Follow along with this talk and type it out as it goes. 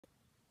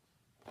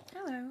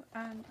Hello,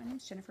 my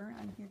name's Jennifer.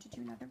 I'm here to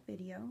do another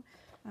video.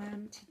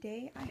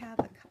 Today I have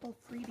a couple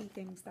freebie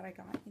things that I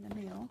got in the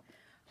mail.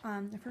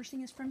 The first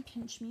thing is from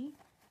PinchMe.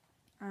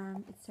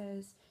 It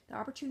says, the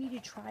opportunity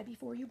to try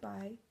before you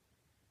buy.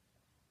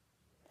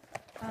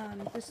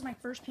 This is my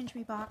first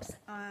PinchMe box.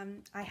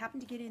 I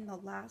happened to get in the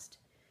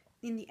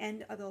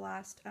end of the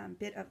last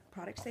bit of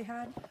products they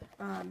had.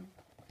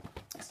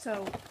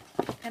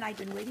 And I'd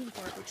been waiting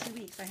for it for 2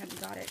 weeks. I hadn't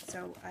got it,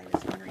 so I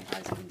was wondering if I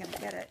was even going to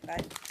get it.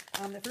 But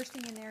the first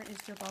thing in there is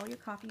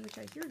BzzAgent coffee, which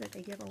I hear that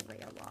they give away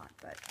a lot.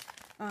 But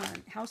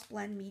house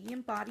blend,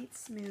 medium bodied,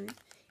 smooth.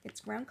 It's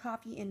ground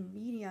coffee in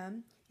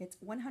medium. It's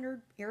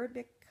 100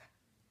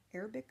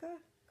 Arabica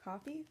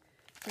coffee.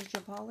 It's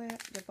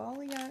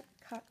Javalia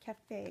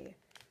Cafe.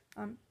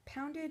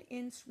 Pounded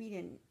in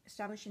Sweden,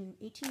 established in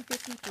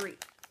 1853.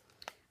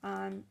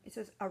 It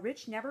says a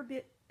rich, never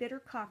bitter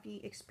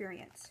coffee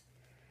experience.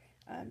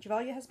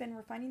 Javalia has been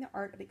refining the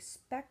art of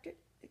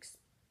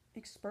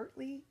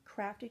expertly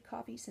crafted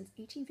coffee since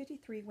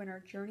 1853, when our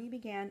journey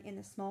began in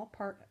the small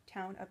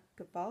town of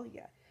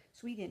Gavalia,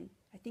 Sweden.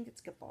 I think it's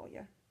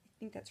Gavalia. I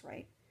think that's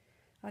right.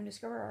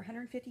 Discover our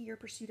 150-year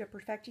pursuit of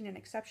perfecting an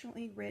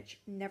exceptionally rich,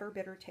 never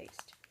bitter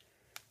taste.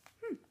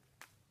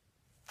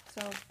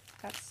 So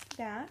that's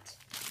that.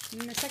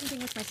 And the second thing,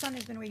 which my son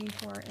has been waiting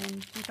for,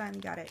 and we finally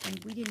got it.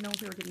 And we didn't know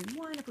if we were getting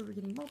one, if we were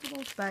getting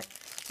multiples, but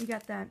we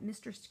got the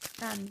Mr.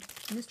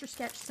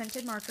 Sketch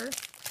scented marker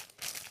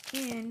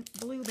in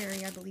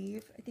blueberry, I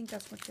believe. I think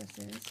that's what this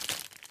is.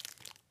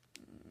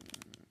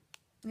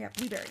 Yeah,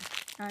 blueberry.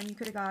 You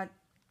could have got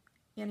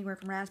anywhere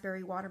from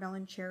raspberry,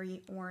 watermelon,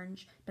 cherry,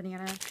 orange,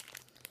 banana.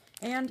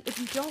 And if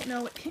you don't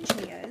know what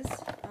PinchMe is,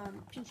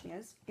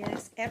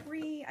 I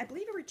believe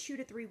every 2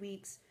 to 3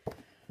 weeks,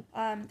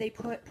 they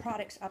put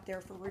products up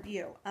there for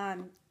review.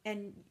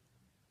 And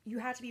you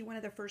have to be one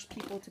of the first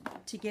people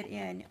to get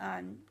in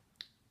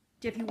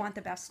if you want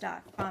the best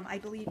stuff. I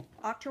believe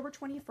October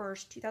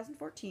 21st,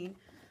 2014,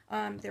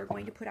 they're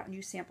going to put out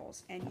new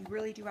samples. And you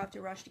really do have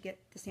to rush to get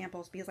the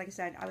samples because, like I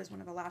said, I was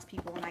one of the last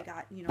people and I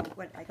got,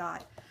 what I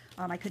got.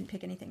 I couldn't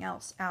pick anything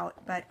else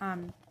out. But,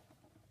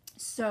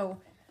 so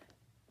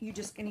you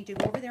just need to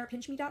go over there at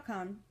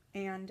pinchme.com.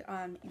 And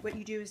what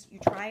you do is you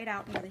try it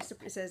out.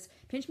 It says,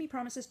 PinchMe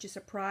promises to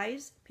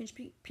surprise,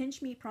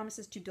 PinchMe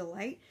promises to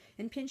delight,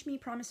 and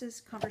PinchMe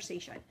promises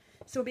conversation.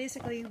 So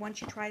basically, once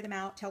you try them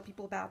out, tell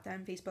people about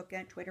them, Facebook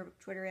it,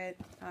 Twitter it,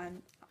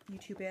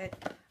 YouTube it,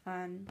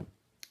 and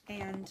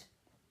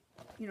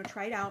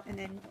try it out, and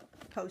then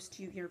post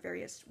to your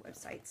various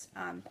websites,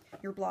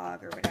 your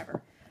blog or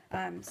whatever.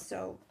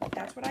 So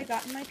that's what I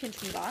got in my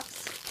PinchMe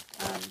box.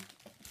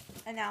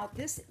 And now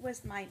this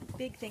was my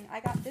big thing.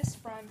 I got this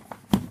from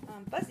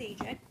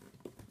BzzAgent.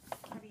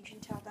 Maybe you can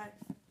tell that.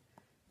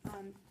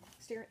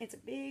 It's a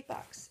big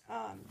box.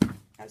 I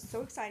was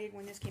so excited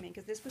when this came in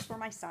because this was for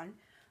my son.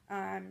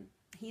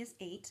 He is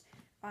 8.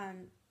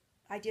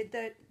 I did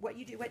what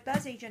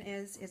BzzAgent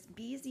is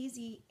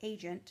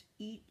BzzAgent,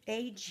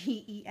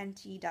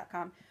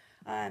 AGENT.com.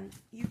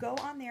 You go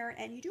on there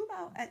and you do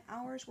about an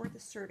hour's worth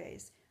of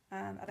surveys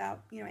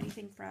about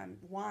anything from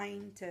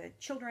wine to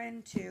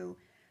children to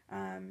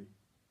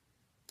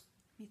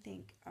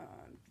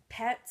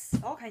pets,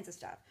 all kinds of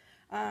stuff.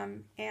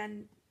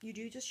 And you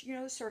do just,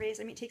 the surveys.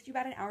 I mean, it takes you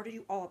about an hour to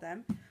do all of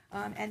them.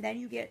 And then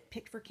you get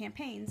picked for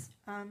campaigns.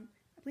 I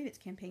believe it's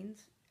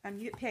campaigns.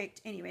 You get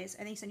picked anyways,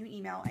 and they send you an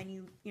email and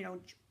you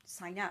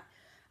sign up.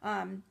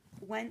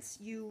 Once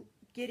you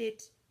get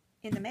it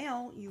in the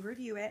mail, you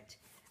review it.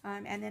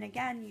 And then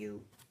again,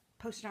 you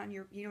post it on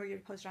you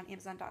post it on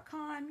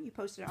Amazon.com. You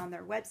post it on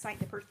their website,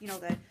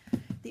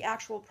 the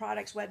actual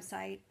product's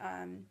website.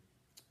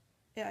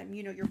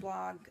 Your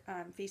blog,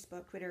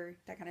 Facebook, Twitter,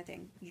 that kind of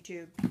thing,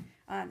 YouTube.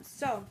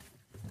 So,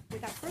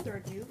 without further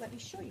ado, let me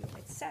show you.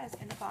 It says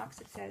in the box,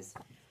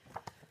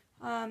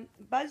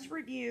 Buzz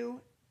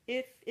Review.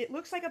 If it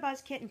looks like a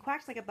buzz kit and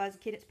quacks like a buzz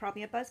kit, it's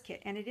probably a buzz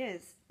kit, and it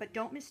is. But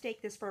don't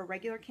mistake this for a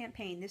regular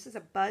campaign. This is a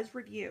buzz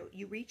review.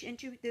 You reach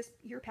into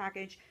your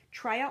package,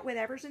 try out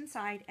whatever's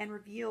inside, and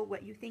reveal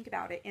what you think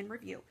about it in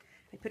review.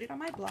 I put it on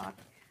my blog,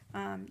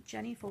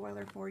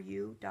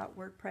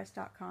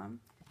 jennyfoilerforyou.wordpress.com.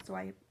 So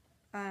I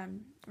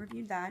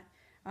reviewed that.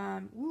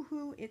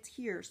 Woohoo, it's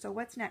here. So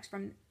what's next?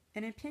 From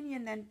an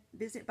opinion, then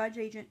visit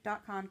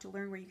BzzAgent.com to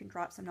learn where you can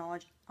drop some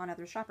knowledge on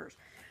other shoppers.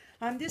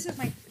 This is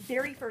my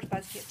very first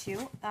buzz kit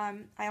too.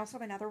 I also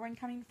have another one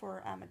coming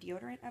for a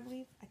deodorant, I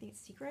believe. I think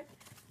it's secret.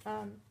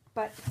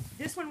 But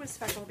this one was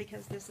special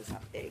because this is a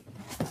big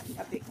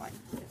one.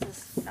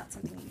 This is not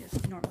something you use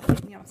normally.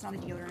 It's not a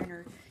deodorant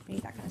or any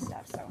of that kind of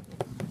stuff. So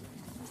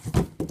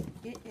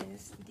it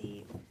is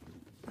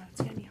it's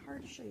going to be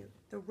hard to show you.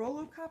 The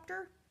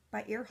Rollicopter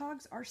by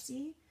Hogs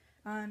RC.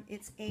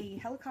 It's a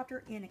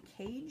helicopter in a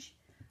cage.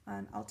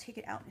 I'll take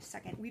it out in a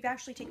second. We've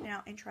actually taken it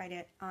out and tried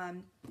it.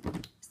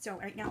 So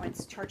right now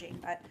it's charging,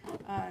 but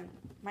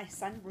my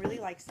son really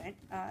likes it.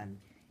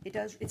 It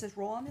says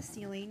roll on the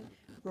ceiling,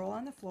 roll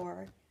on the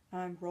floor,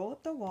 roll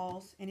up the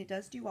walls, and it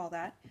does do all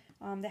that.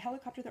 The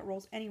helicopter that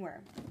rolls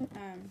anywhere.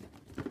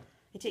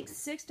 It It takes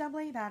 6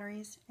 AA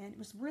batteries, and it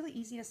was really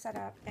easy to set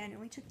up, and it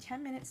only took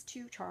 10 minutes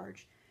to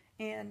charge,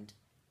 and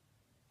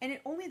the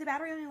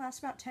battery only lasts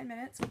about 10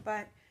 minutes,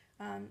 but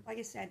like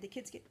I said, the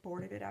kids get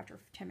bored of it after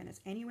 10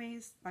 minutes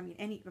anyways. I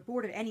mean,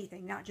 bored of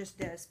anything, not just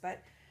this,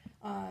 but,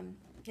 and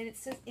it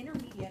says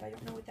intermediate. I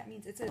don't know what that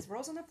means. It says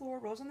rolls on the floor,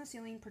 rolls on the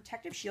ceiling,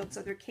 protective shield,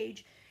 so their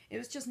cage, it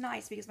was just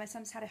nice because my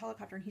son's had a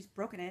helicopter and he's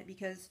broken it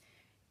because,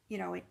 you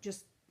know, it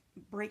just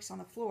breaks on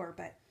the floor,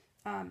 but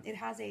it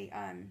has a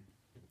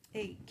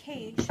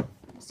cage.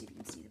 Let's see if you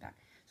can see the back.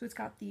 So it's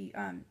got the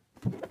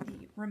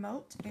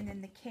remote and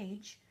then the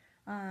cage,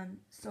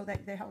 so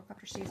that the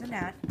helicopter stays in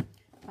that.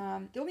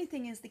 The only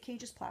thing is the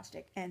cage is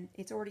plastic, and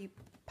it's already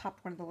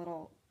popped one of the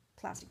little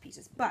plastic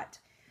pieces. But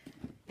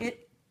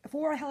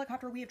for a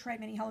helicopter, we have tried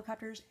many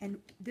helicopters, and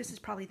this is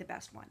probably the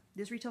best one.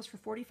 This retails for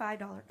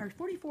 $45 or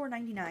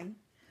 $44.99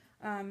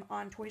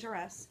 on Toys R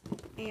Us,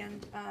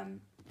 and let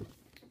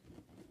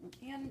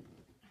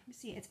me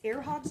see, it's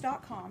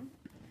airhogs.com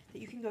that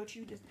you can go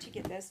to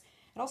get this.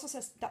 It also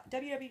says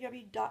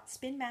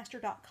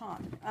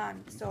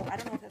www.spinmaster.com. So I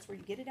don't know if that's where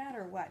you get it at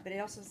or what, but it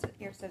also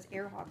says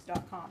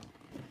airhogs.com.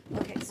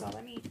 Okay, so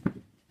let me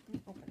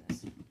open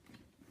this, and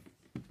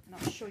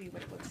I'll show you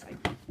what it looks like.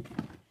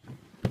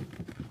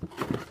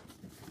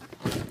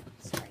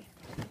 Sorry,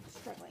 I'm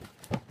struggling.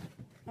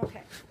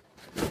 Okay.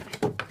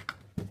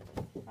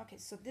 Okay,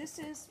 so this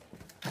is.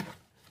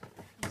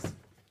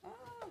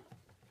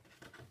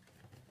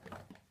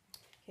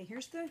 Okay,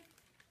 here's the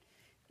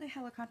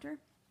helicopter.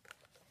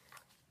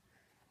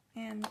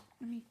 And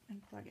let me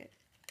unplug it.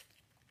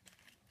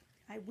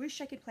 I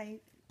wish I could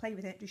play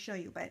with it to show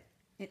you, but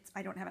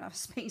I don't have enough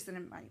space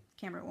and my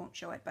camera won't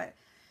show it. But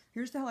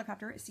here's the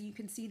helicopter. So you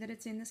can see that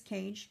it's in this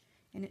cage,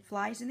 and it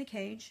flies in the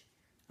cage.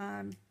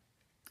 And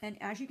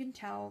as you can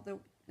tell,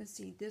 let's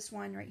see, this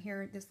one right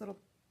here, this little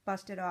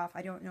busted off.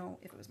 I don't know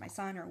if it was my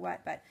son or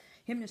what, but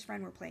him and his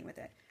friend were playing with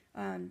it.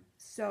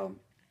 So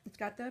it's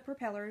got the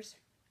propellers,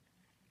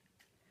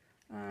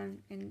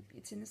 and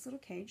it's in this little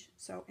cage.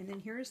 So, and then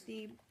here's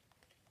the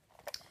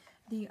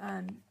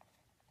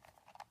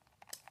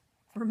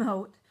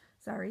remote.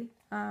 Sorry.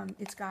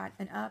 It's got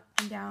an up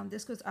and down.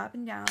 This goes up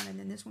and down, and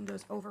then this one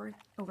goes over,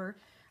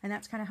 and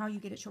that's kind of how you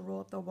get it to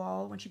roll up the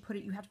wall. Once you put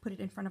it, you have to put it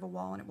in front of a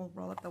wall, and it will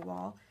roll up the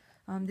wall.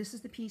 This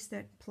is the piece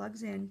that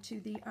plugs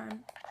into the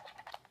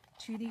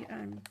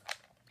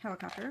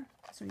helicopter.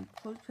 So you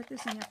put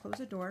this in there, close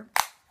the door,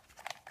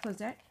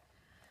 close it,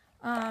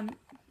 and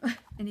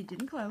it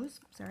didn't close.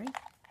 Sorry.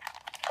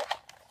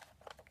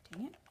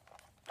 Dang it.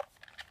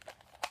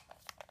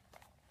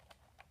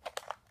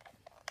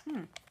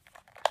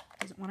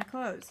 Doesn't want to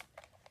close.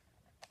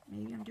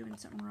 Maybe I'm doing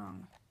something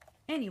wrong.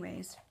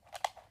 Anyways,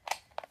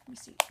 let me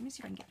see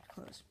if I can get it to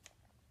close.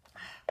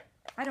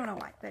 I don't know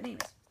why, but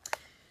anyways.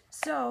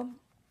 So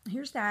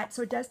here's that.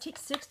 So it does take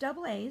 6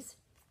 AA's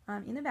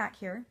in the back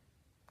here,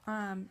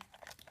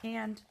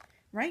 and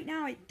right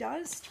now it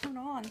does turn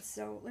on.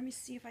 So let me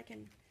see if I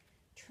can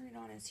turn it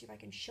on and see if I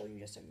can show you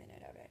just a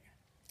minute of it.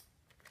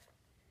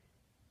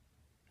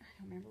 I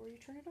don't remember where you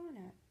turn it on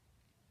at.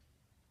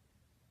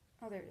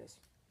 Oh, there it is.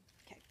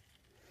 Okay.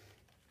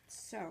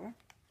 So,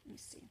 let me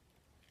see.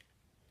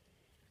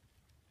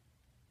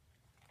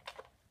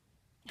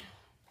 Okay.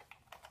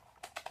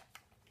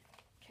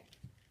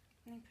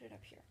 Let me put it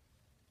up here.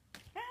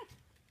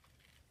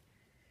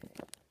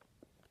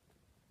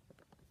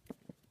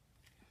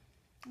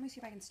 Let me see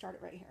if I can start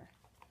it right here.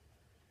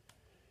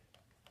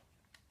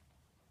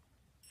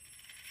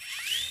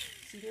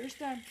 See, there's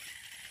the...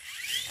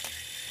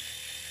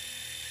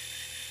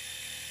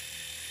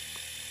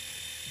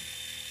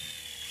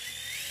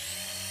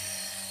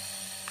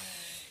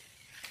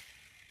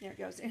 There it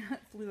goes. It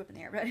flew up in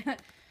the air,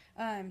 but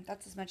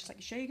that's as much as I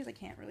can show you because I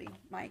can't really,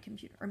 my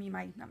computer,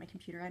 not my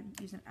computer, I'm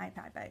using an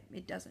iPad, but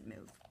it doesn't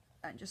move.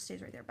 It just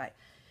stays right there. But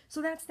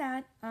so that's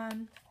that.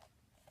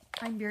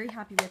 I'm very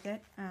happy with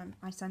it.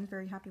 My son's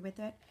very happy with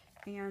it,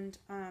 and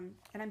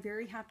I'm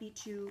very happy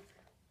to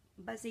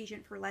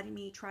BzzAgent for letting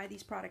me try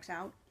these products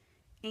out,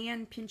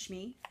 and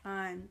PinchMe,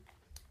 and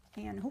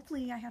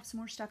hopefully I have some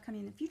more stuff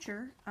coming in the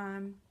future.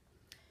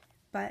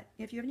 But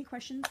if you have any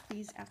questions,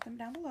 please ask them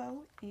down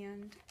below,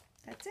 and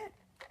that's it.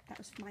 That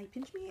was my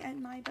PinchMe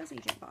and my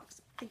BzzAgent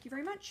box. Thank you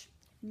very much,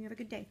 and you have a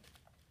good day.